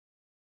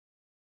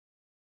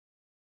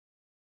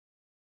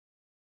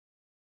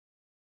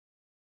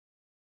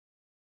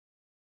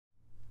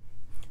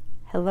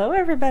Hello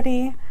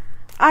everybody!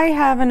 I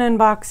have an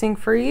unboxing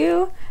for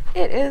you.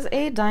 It is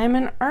a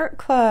Diamond Art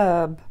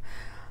Club.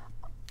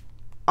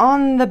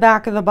 On the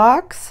back of the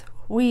box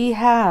we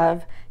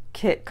have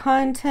kit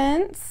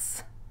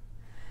contents,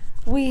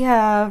 we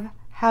have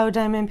how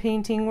diamond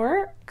painting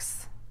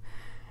works,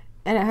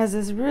 and it has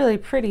this really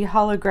pretty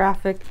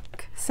holographic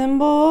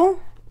symbol.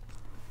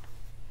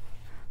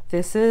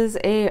 This is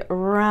a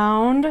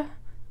round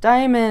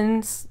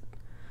diamond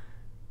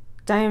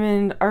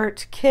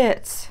art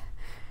kit.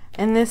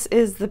 And this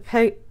is the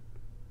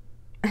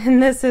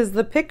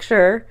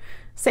picture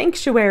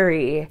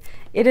Sanctuary.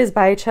 It is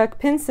by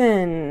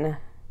Pinson.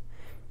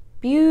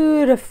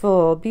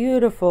 Beautiful,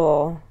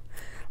 beautiful.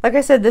 Like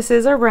I said, this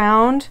is a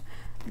round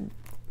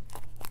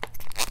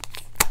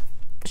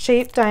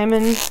shaped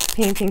diamond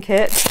painting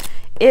kit.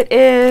 It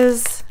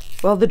is,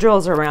 well, the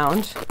drills are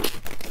round.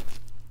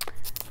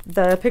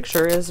 The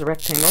picture is a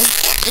rectangle.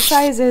 The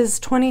size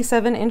is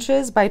 27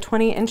 inches by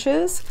 20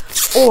 inches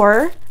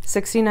or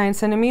 69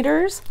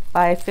 centimeters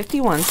by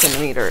 51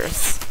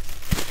 centimeters.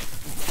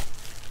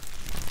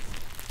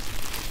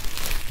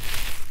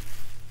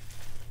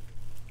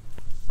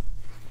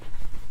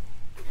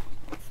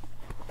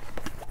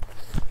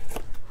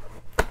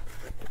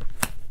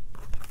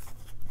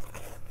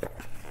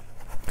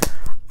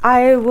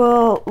 I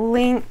will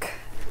link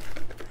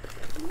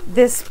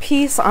this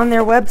piece on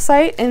their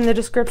website in the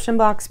description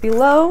box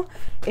below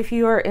if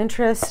you are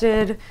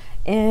interested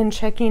in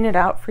checking it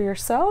out for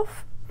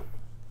yourself.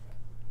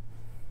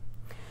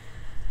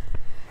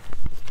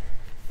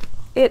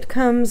 It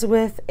comes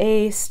with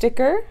a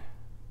sticker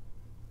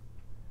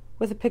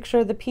with a picture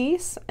of the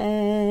piece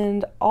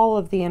and all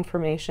of the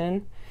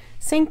information.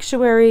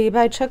 Sanctuary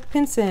by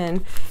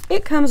Pinson.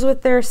 It comes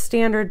with their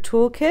standard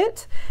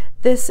toolkit.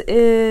 This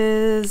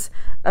is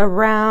a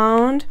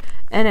round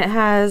and it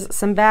has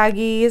some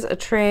baggies, a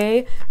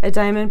tray, a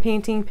diamond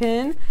painting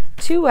pin,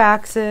 2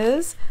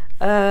 axes,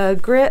 a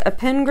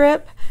pen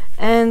grip,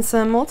 and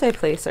some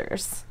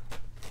multi-placers.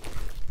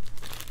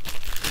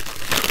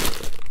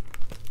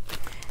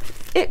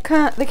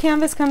 The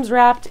canvas comes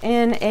wrapped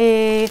in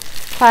a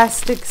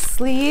plastic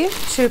sleeve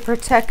to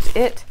protect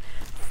it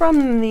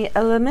from the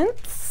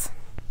elements.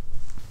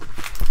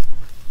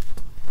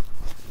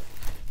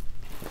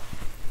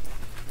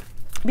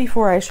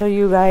 Before I show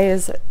you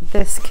guys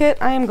this kit,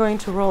 I am going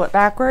to roll it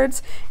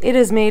backwards. It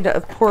is made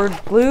of poured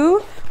glue,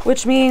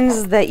 which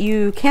means that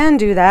you can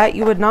do that.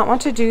 You would not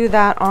want to do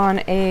that on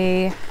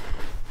a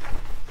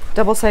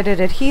double-sided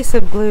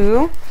adhesive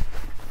glue,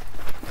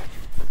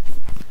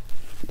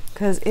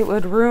 because it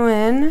would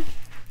ruin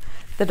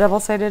the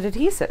double-sided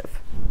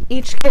adhesive.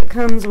 Each kit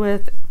comes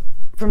with,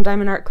 from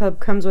Diamond Art Club,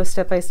 comes with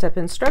step-by-step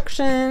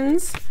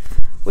instructions,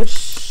 which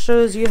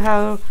shows you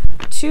how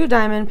to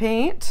diamond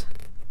paint.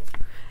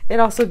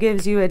 It also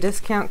gives you a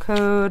discount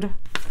code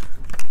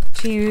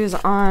to use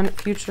on a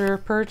future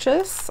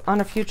purchase.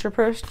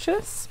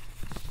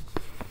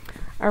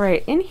 All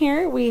right, in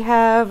here we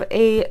have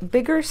a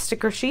bigger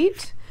sticker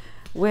sheet,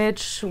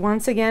 which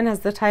once again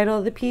has the title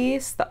of the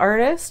piece, the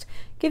artist,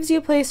 gives you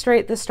a place to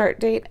write the start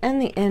date and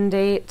the end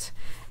date,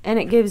 and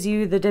it gives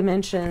you the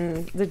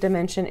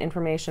dimension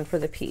information for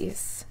the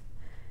piece.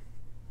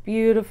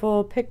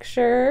 Beautiful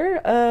picture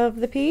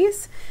of the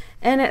piece,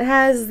 and it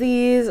has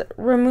these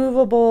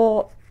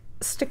removable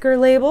sticker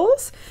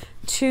labels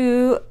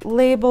to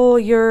label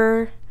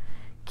your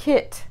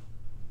kit,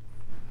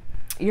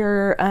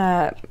 your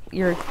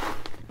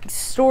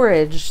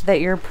storage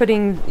that you're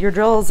putting your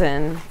drills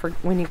in for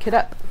when you kit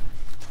up.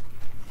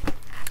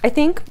 I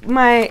think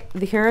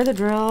here are the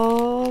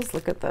drills,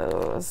 look at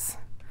those.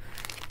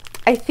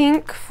 I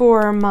think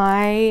when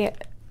I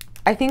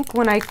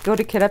go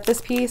to kit up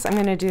this piece, I'm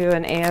gonna do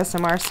an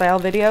ASMR style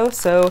video.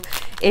 So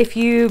if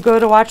you go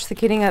to watch the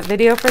kitting up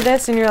video for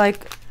this and you're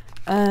like,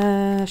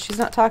 she's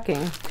not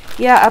talking.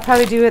 Yeah, I'll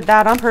probably do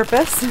that on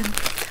purpose.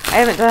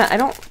 I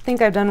don't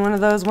think I've done one of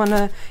those.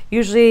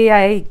 Usually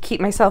I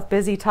keep myself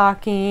busy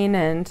talking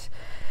and,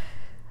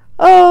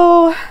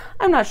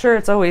 I'm not sure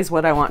it's always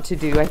what I want to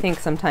do. I think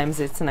sometimes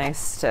it's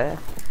nice to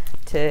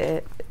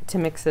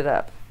mix it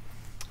up.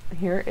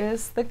 Here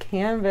is the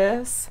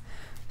canvas.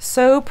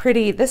 So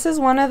pretty. This is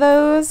one of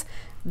those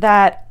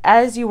that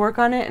as you work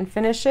on it and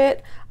finish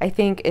it, I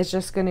think is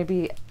just going to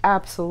be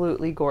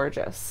absolutely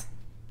gorgeous.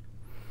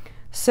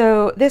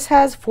 So this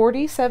has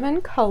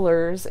 47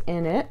 colors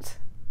in it.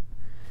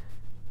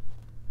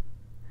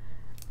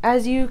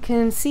 As you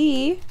can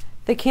see,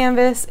 the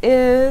canvas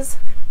is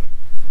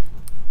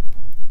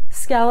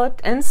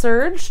scalloped and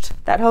serged.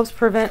 That helps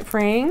prevent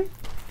fraying.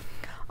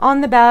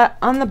 On the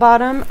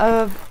bottom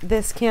of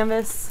this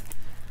canvas,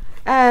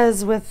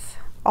 as with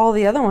all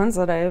the other ones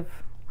that I've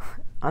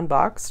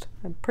unboxed,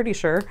 I'm pretty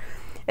sure,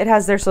 it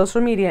has their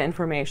social media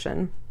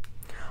information.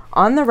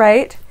 On the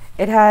right,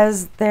 it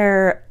has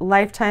their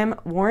lifetime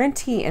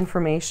warranty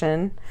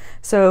information.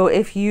 So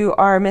if you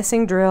are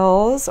missing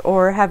drills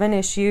or have an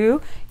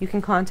issue, you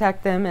can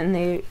contact them and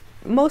they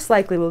most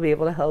likely will be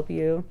able to help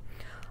you.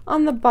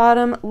 On the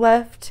bottom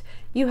left,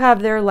 you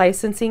have their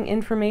licensing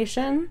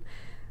information.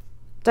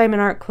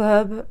 Diamond Art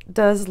Club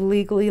does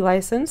legally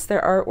license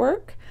their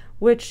artwork,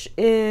 which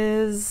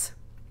is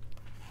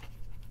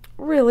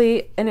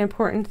really an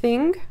important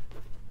thing.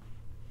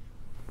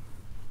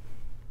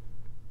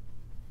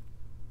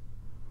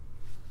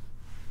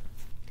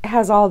 It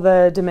has all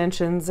the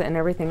dimensions and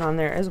everything on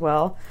there as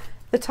well.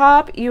 The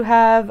top, you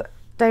have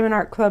Diamond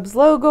Art Club's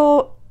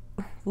logo.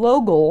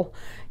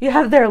 You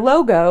have their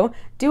logo,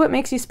 Do What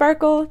Makes You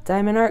Sparkle,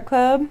 Diamond Art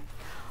Club.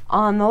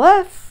 On the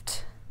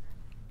left,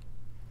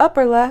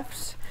 upper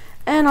left,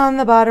 and on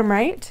the bottom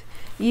right,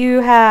 you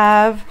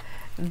have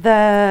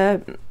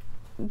the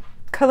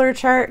color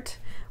chart,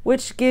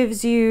 which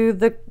gives you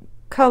the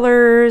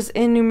colors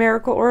in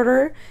numerical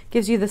order,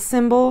 gives you the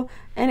symbol,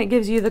 and it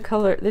gives you the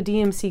color, the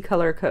DMC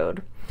color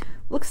code.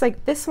 Looks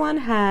like this one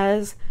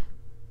has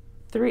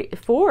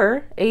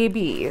 4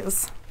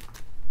 ABs.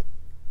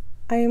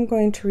 I am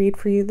going to read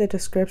for you the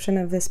description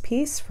of this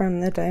piece from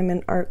the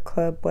Diamond Art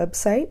Club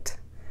website.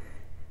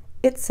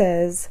 It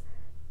says,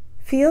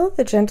 "Feel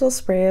the gentle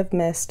spray of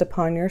mist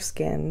upon your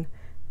skin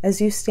as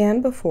you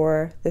stand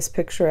before this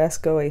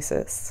picturesque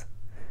oasis.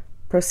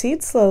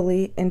 Proceed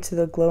slowly into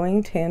the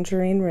glowing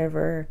tangerine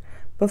river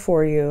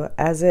before you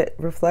as it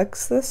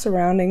reflects the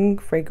surrounding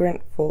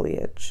fragrant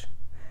foliage.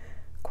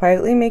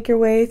 Quietly make your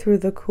way through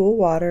the cool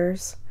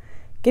waters,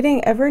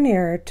 getting ever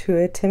nearer to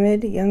a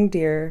timid young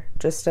deer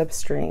just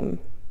upstream."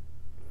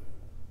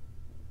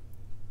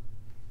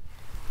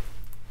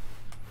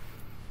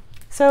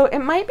 So it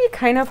might be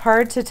kind of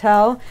hard to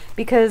tell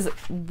because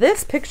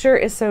this picture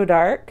is so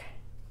dark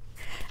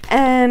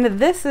and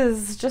this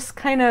is just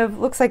kind of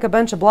looks like a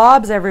bunch of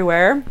blobs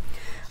everywhere,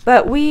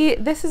 but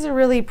this is a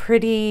really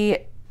pretty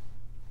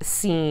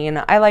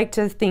scene. I like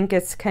to think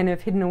it's kind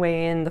of hidden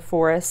away in the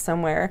forest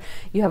somewhere.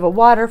 You have a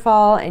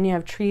waterfall and you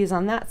have trees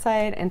on that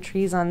side and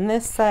trees on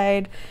this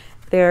side.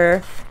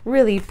 They're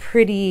really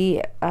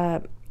pretty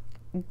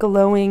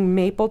glowing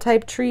maple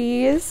type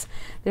trees.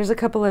 There's a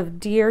couple of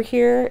deer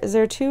here. Is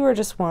there 2 or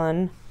just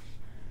 1?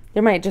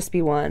 There might just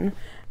be 1.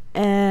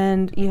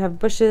 And you have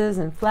bushes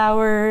and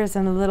flowers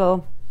and a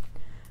little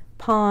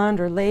pond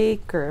or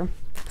lake or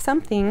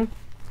something.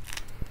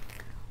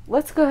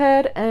 Let's go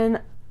ahead and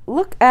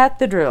look at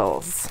the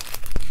drills.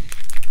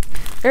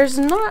 There's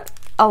not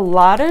a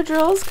lot of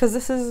drills because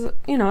this is,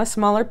 you know, a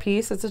smaller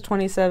piece. It's a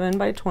 27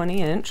 by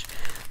 20 inch.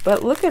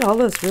 But look at all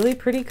those really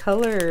pretty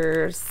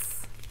colors.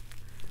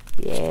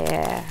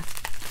 Yeah.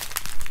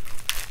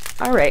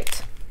 All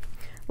right.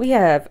 We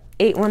have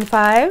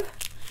 815,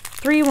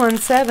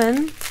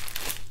 317,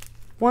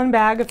 1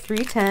 bag of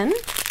 310.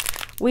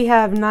 We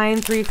have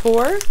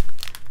 934,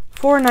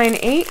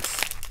 498,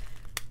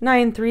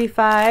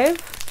 935,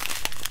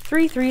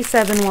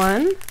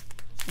 3371.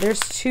 There's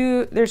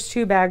two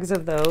bags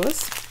of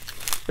those,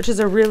 which is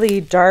a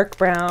really dark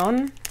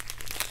brown.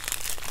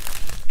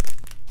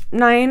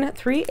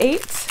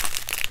 938,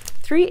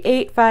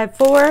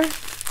 3854,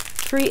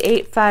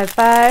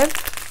 3855,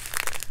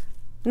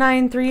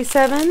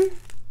 937,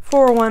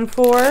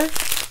 414,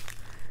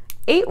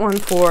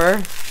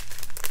 814.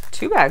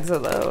 2 bags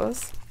of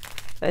those.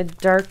 A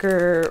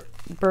darker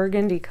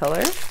burgundy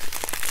color.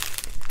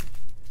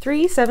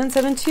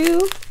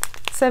 3772,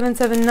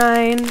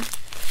 779,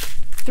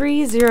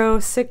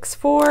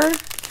 3064,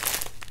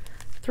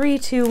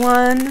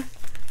 321,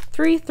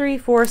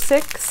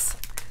 3346.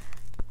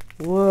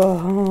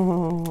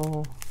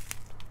 Whoa.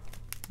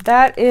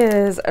 That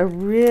is a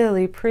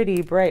really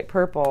pretty bright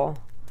purple.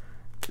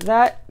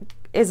 That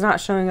is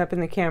not showing up in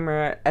the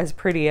camera as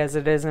pretty as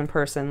it is in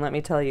person, let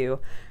me tell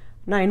you.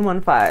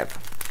 915,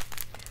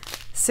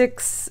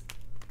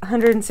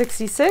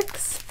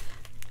 666,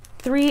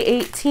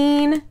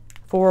 318,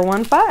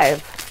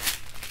 415.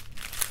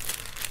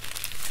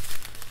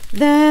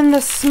 Then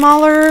the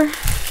smaller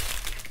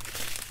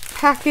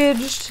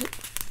packages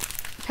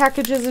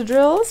of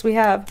drills, we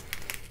have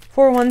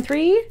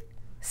 413,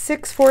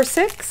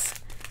 646,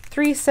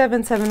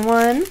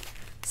 3771,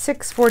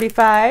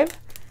 645,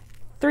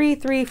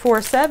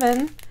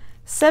 3347,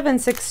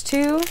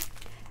 762,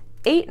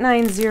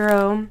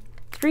 890,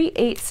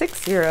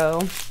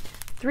 3860,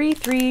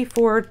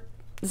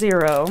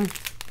 3340,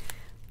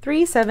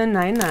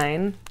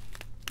 3799.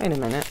 Wait a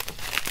minute.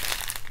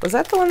 Was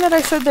that the one that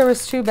I said there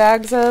was 2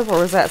 bags of, or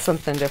was that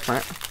something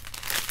different?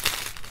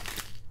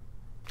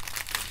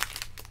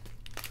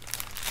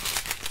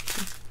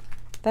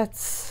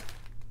 That's...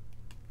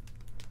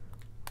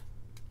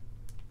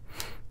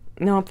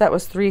 Nope, that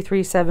was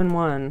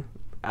 3371.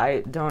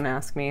 Don't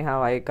ask me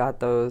how I got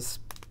those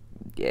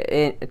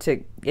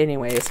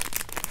anyways.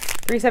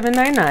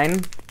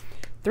 3799,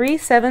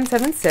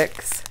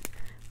 3776,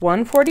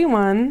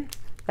 141.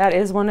 That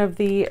is one of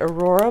the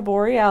Aurora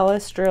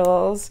Borealis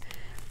drills.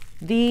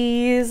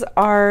 These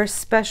are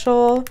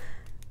special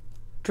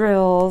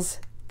drills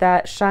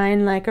that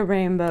shine like a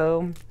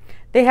rainbow.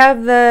 They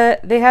have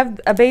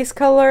a base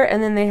color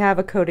and then they have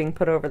a coating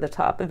put over the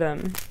top of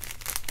them.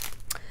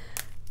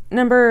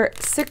 Number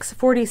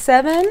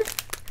 647,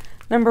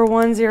 number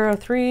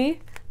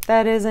 103,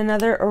 that is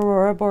another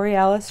Aurora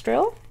Borealis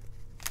drill.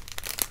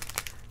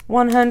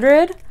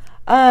 100,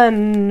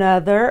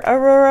 Another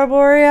Aurora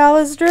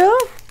Borealis drill.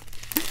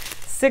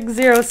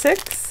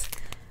 606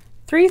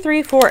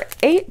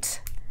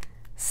 3348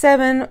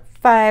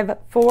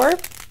 754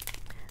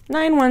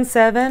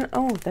 917.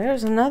 Oh,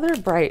 there's another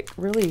bright,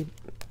 really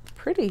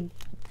pretty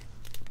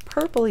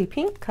purpley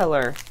pink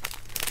color.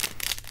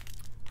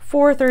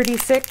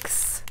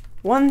 436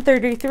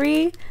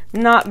 133.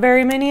 Not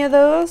very many of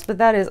those, but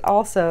that is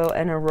also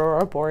an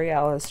Aurora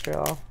Borealis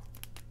drill.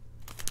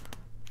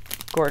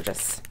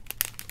 Gorgeous.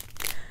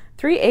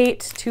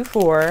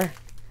 3824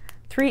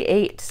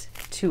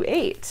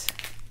 3828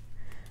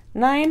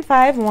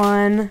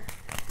 951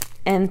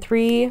 and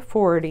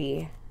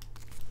 340.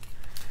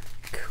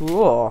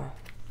 Cool.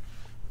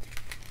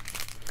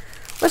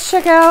 Let's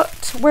check out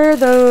where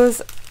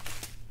those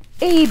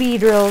AB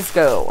drills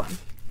go.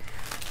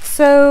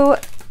 So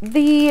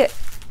the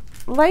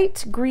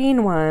light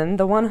green one,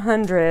 the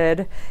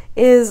 100,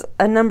 is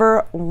a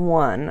number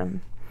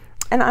 1.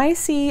 And I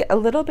see a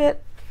little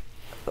bit...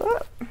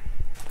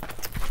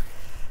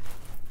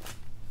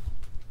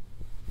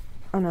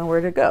 Oh no,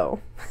 where'd it go?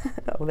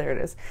 Oh, there it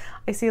is.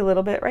 I see a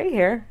little bit right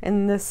here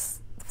in this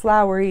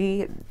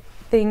flowery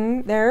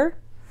thing there.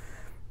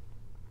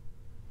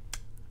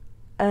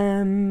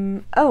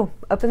 Oh,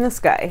 up in the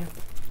sky.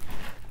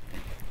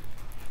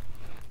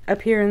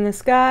 Up here in the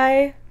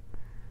sky,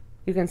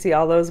 you can see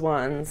all those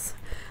ones.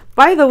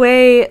 By the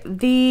way,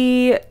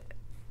 the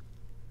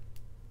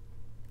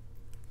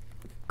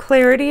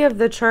clarity of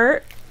the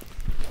chart,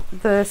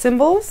 the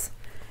symbols,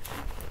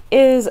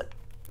 is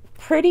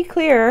pretty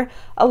clear.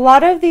 A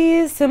lot of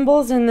these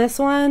symbols in this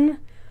one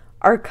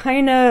are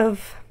kind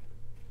of,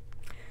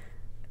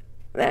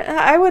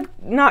 I would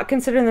not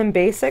consider them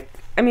basic.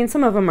 I mean,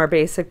 some of them are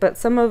basic, but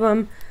some of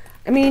them,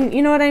 I mean,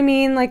 you know what I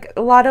mean? Like,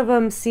 a lot of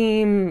them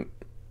seem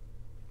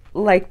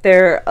like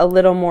they're a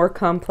little more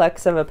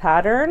complex of a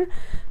pattern.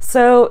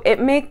 So it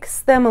makes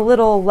them a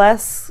little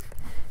less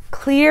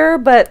clear,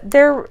 but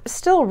they're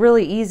still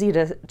really easy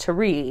to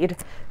read.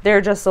 They're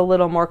just a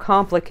little more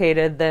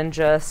complicated than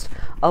just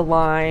a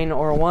line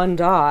or one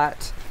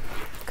dot,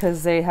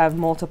 because they have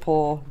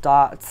multiple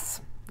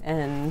dots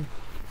and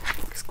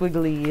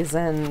squigglies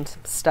and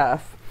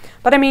stuff.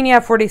 But I mean, you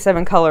have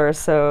 47 colors,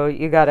 so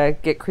you gotta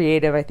get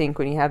creative, I think,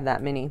 when you have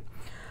that many.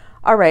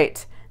 All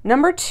right,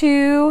 number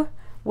 2,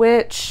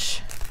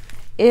 which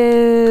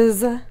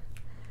is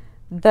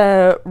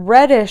the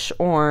reddish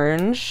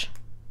orange.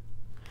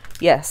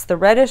 Yes, the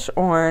reddish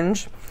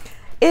orange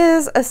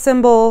is a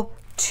symbol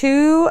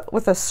 2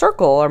 with a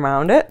circle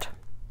around it.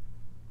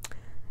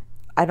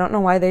 I don't know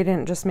why they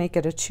didn't just make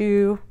it a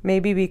 2.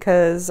 Maybe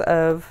because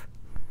of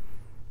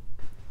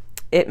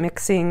it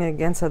mixing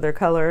against other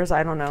colors.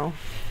 I don't know.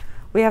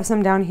 We have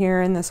some down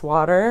here in this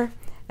water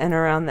and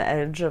around the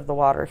edge of the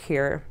water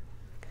here.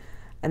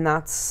 And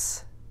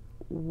that's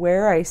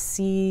where I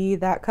see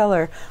that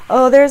color.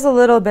 Oh, there's a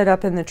little bit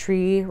up in the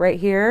tree right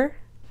here.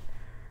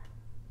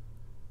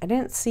 I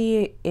didn't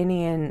see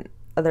any in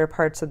other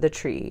parts of the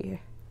tree.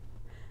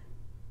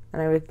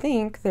 And I would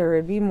think there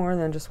would be more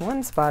than just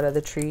one spot of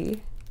the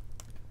tree.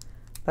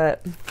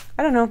 But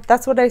I don't know.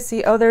 That's what I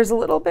see. Oh, there's a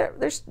little bit.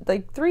 There's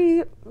like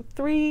three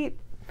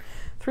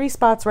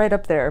spots right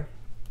up there.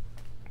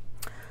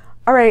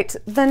 All right,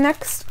 the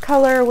next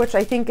color, which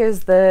I think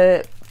is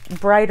the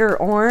brighter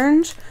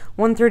orange,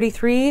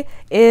 133,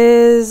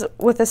 is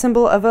with a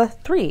symbol of a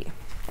 3.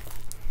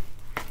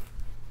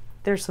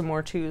 There's some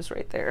more 2s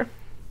right there.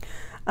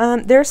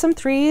 There's some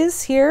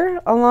 3s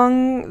here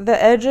along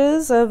the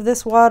edges of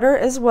this water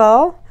as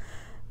well.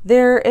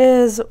 There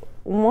is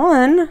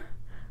one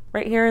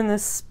right here in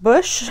this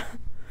bush.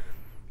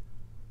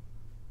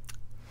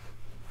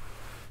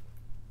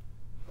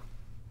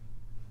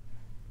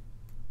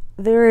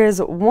 There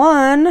is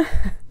one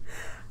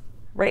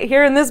right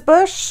here in this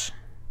bush.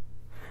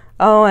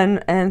 Oh,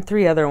 and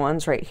 3 other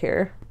ones right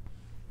here.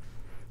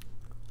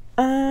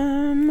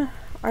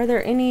 Are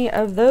there any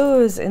of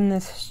those in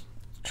this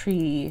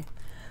tree?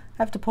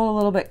 I have to pull a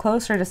little bit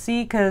closer to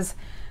see, because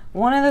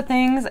one of the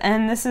things,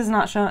 and this is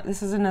not showing,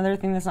 this is another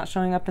thing that's not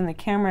showing up in the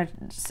camera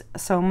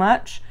so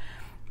much,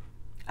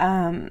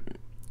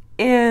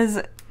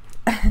 is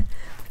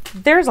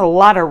there's a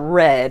lot of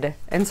red,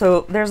 and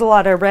so there's a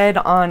lot of red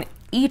on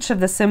each of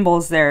the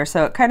symbols there,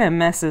 so it kind of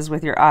messes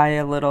with your eye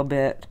a little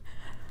bit.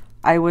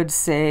 I would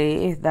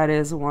say that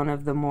is one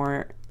of the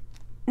more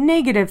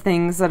negative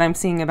things that I'm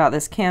seeing about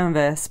this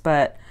canvas,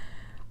 but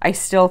I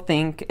still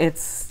think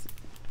it's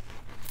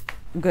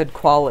good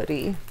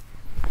quality.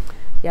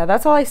 Yeah,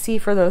 that's all I see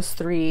for those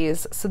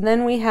 3s. So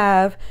then we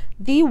have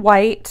the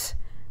white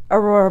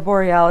Aurora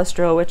Borealis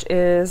drill, which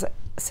is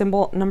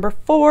symbol number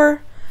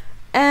 4,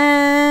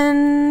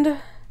 and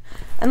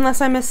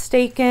unless I'm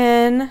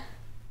mistaken,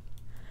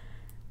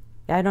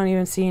 I don't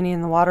even see any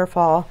in the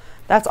waterfall.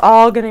 That's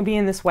all going to be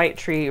in this white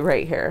tree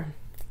right here.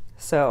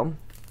 So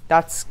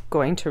that's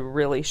going to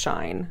really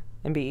shine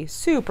and be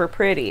super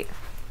pretty.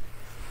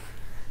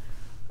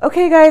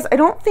 Okay guys, I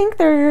don't think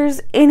there's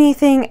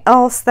anything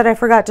else that I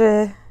forgot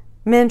to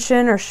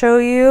mention or show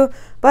you,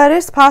 but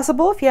it's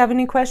possible. If you have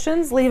any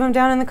questions, leave them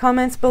down in the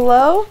comments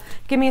below.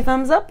 Give me a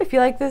thumbs up if you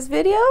like this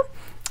video.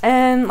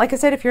 And like I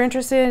said, if you're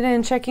interested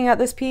in checking out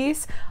this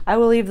piece, I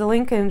will leave the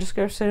link in the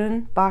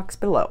description box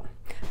below.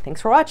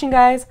 Thanks for watching,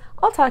 guys.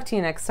 I'll talk to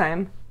you next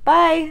time.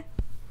 Bye.